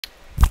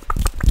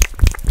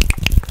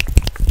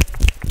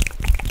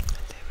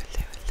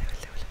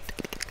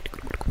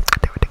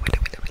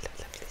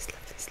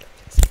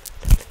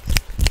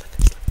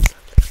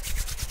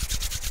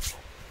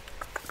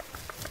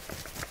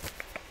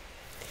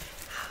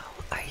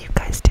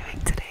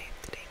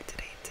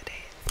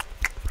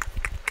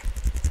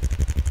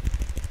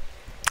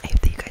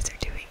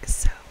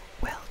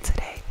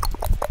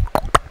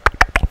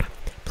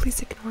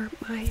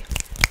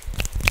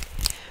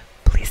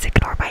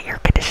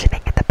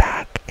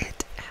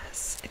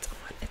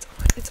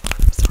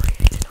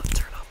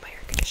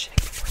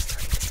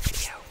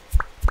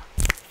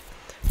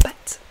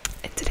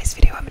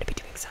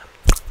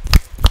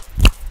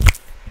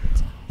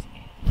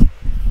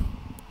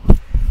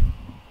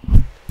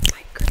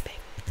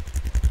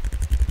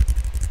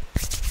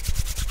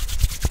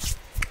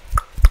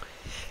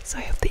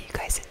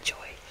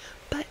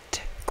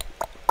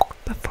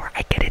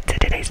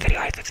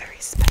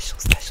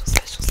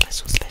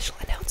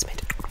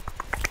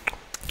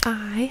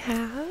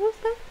have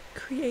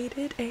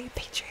created a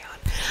Patreon.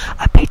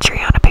 I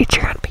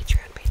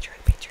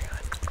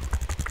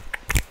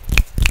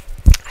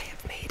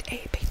have made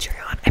a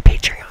Patreon.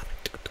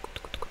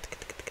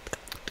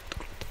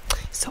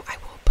 So I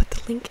will put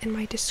the link in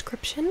my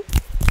description,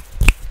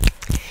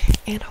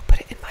 and I'll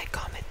put it in my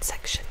comment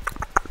section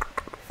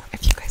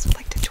if you guys would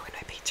like to join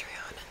my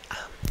Patreon.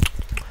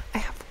 I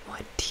have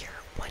one tier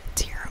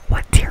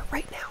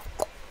right now,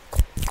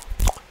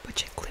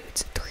 which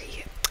includes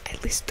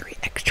at least three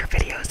extra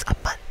videos a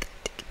month,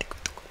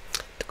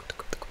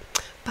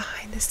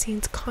 behind the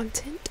scenes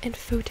content and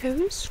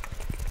photos,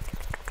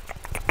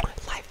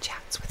 live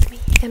chats with me,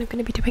 and I'm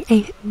going to be doing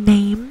a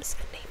names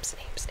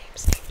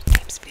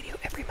video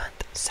every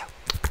month. So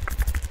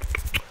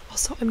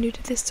also, I'm new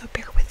to this, so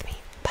bear with me,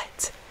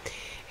 but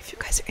if you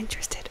guys are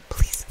interested,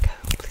 please go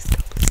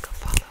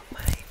follow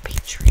my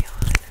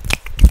Patreon.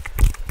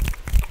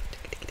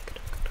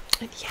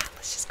 And yeah,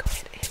 let's just go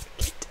ahead and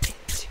get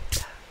into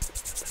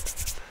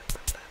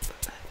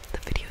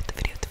the video.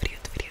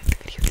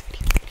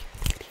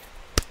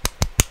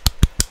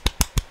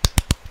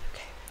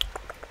 Okay.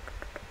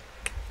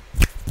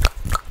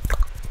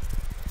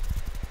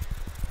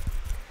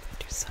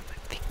 Do some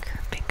finger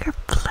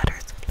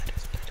flutters.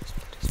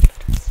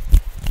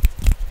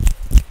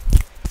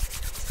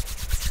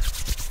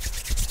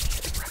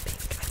 Hand rubbing,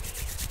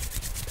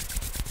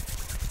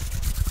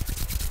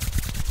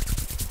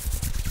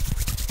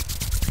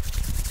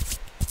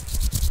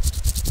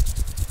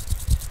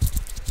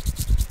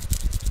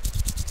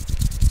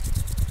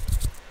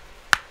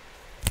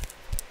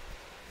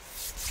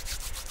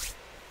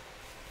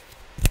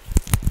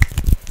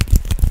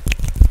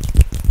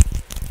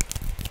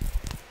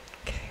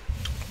 Okay.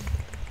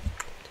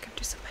 Gonna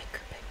do some mic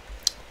gripping.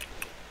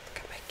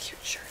 Look at my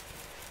cute shirt.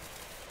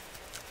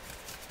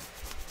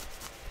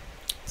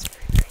 It's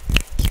very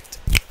cute.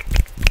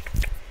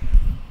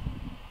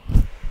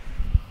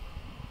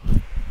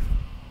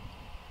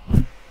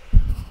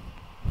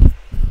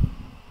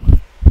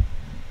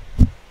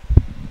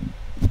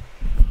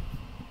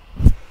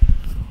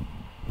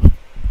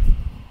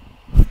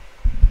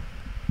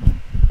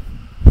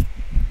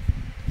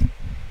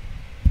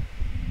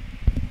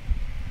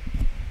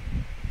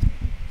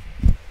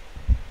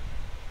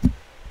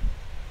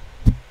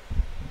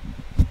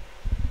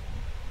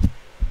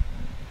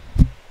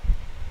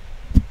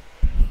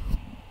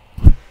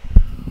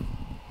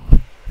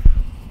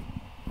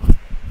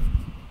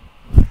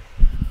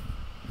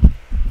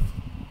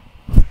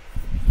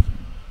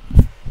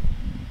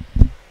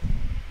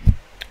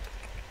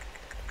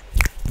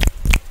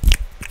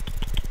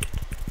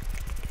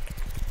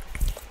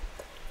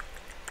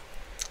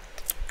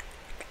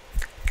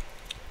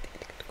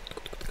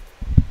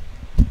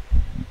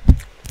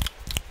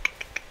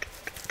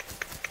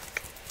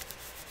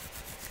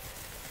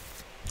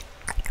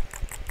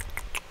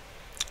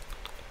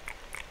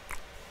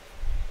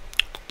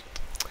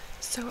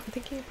 So I'm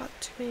thinking about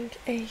doing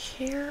a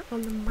hair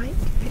on the mic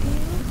video.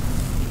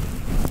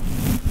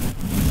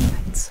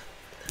 But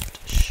not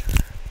sure.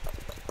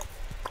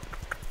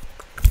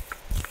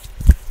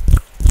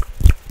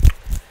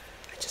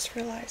 I just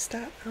realized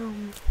that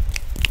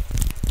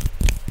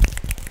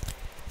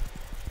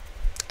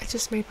I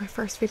just made my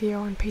first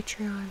video on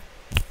Patreon,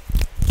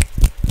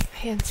 a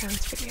hand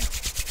sounds video,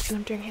 and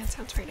I'm doing hand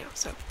sounds right now.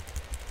 So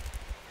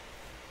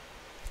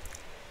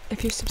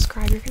if you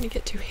subscribe, you're gonna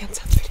get 2 hand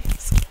sounds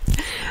videos.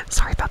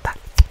 Sorry about that.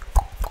 I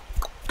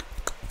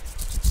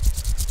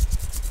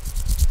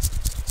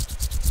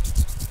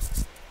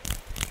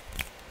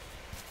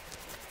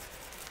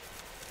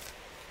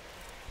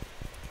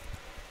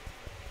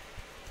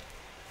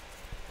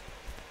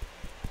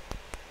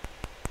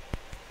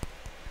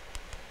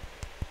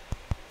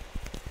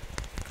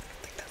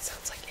think that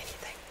sounds like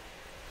anything.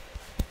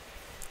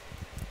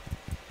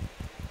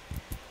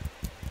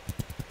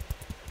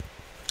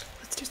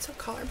 Let's do some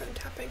collarbone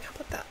tapping. How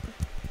about that?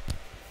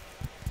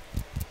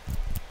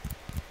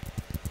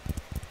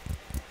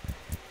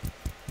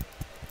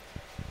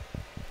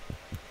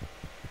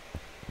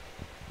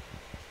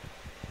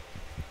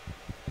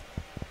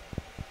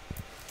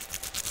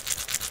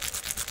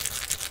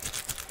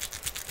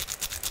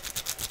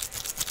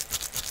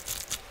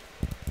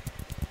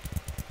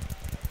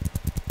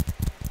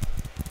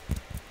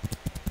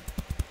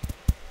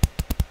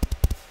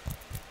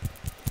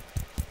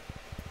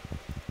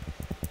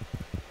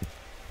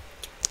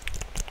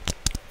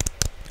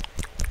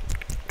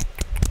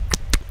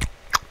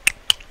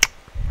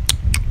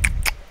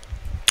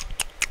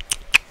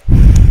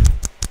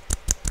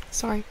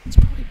 Sorry, it's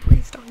probably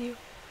breathed on you.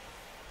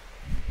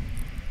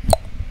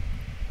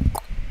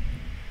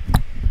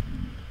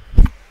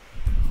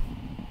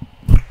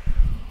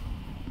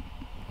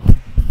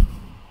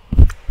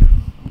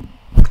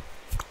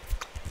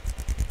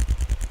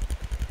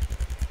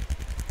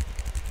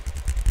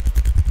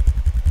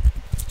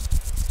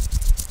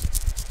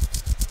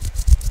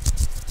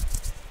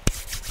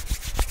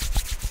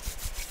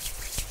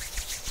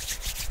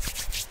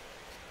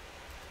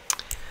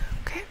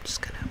 Okay, I'm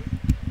just gonna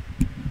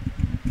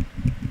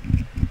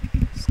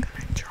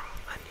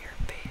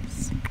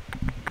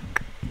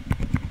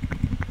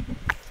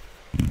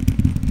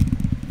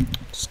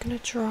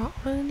gonna draw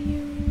on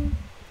you.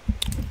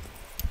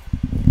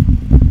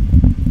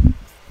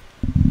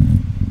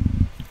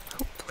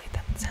 Hopefully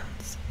that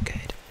sounds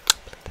good.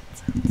 Hopefully that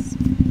sounds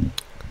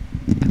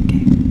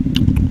okay.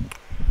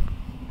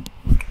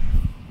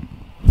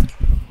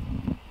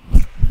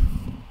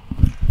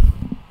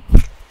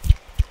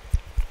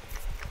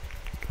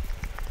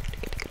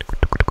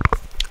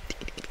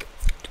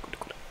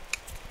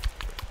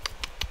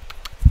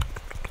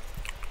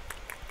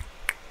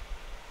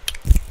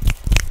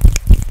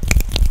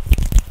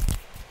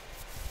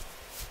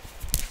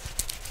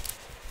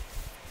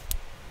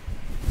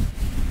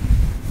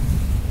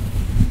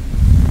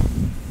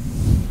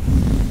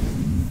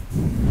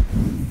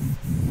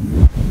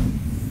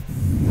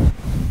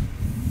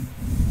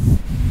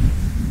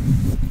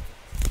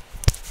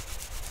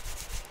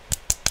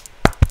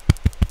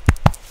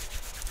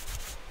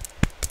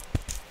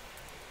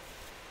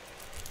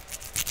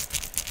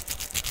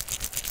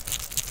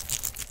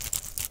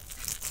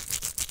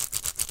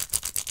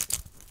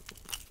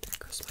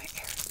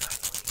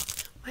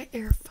 My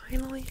air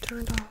finally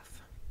turned off.